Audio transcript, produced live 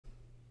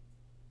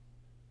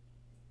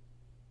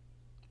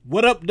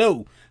What up,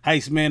 though?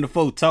 Heist Man the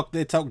Foe, talk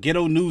that talk,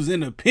 ghetto news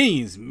and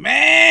opinions.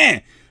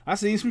 Man, I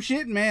seen some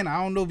shit, man.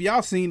 I don't know if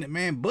y'all seen it,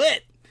 man,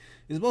 but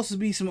it's supposed to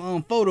be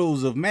some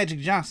photos of Magic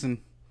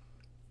Johnson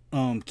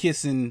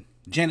kissing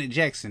Janet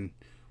Jackson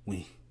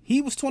when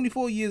he was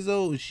 24 years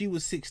old and she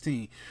was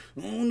 16.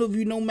 I don't know if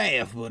you know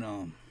math, but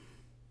I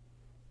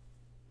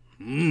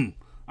don't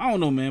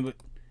know, man, but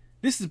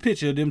this is a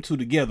picture of them two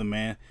together,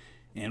 man.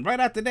 And right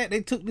after that, they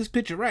took this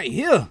picture right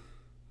here.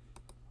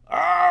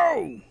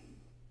 Oh!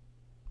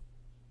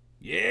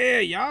 Yeah,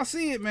 y'all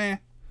see it, man.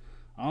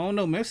 I don't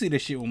know, man. Let's see that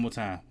shit one more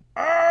time.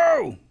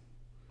 Oh!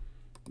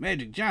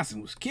 Magic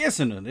Johnson was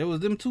kissing her. There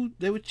was them two.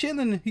 They were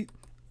chilling. He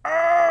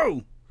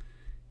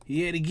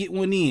had to get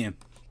one in.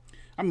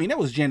 I mean, that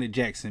was Janet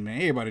Jackson,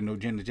 man. Everybody know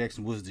Janet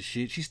Jackson was the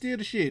shit. She's still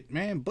the shit,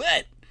 man.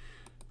 But,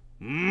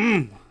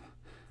 I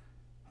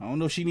don't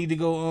know if she need to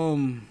go,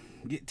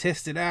 get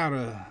tested out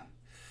or...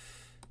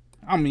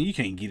 I mean, you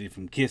can't get it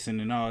from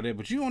kissing and all that,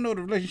 but you don't know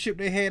the relationship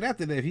they had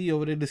after that. If he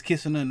over there just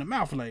kissing her in the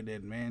mouth like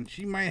that, man.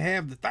 She might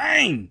have the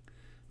thing.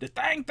 The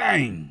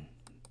thing.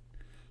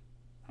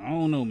 I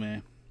don't know,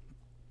 man.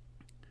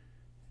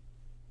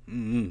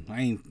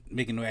 I ain't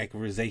making no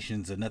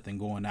accusations or nothing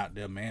going out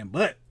there, man.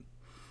 But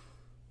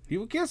he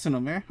was kissing her,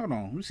 man. Hold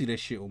on. Let me see that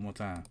shit one more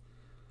time.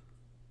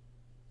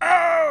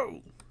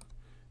 Oh!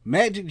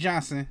 Magic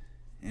Johnson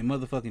and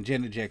motherfucking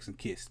Janet Jackson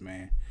kissed,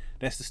 man.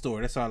 That's the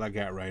story. That's all I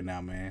got right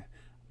now, man.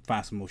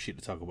 Find some more shit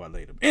to talk about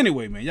later.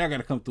 Anyway, man, y'all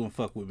gotta come through and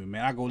fuck with me,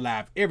 man. I go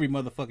live every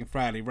motherfucking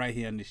Friday right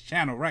here on this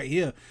channel right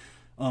here.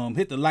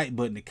 Hit the like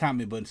button, the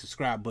comment button,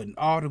 subscribe button,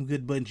 all them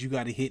good buttons you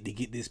gotta hit to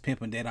get this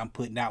pimping that I'm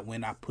putting out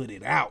when I put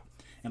it out.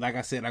 And like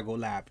I said, I go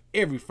live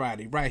every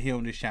Friday right here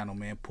on this channel,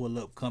 man. Pull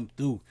up, come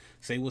through,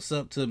 say what's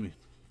up to me.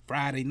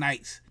 Friday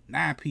nights,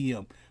 9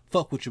 p.m.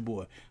 Fuck with your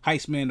boy.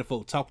 Heist Man the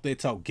Foe, talk that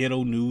talk,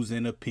 ghetto news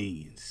and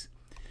opinions.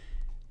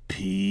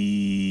 Peace.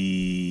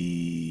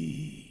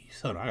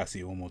 Hold on, I gotta see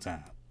it one more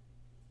time.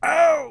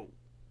 Oh!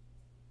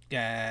 God.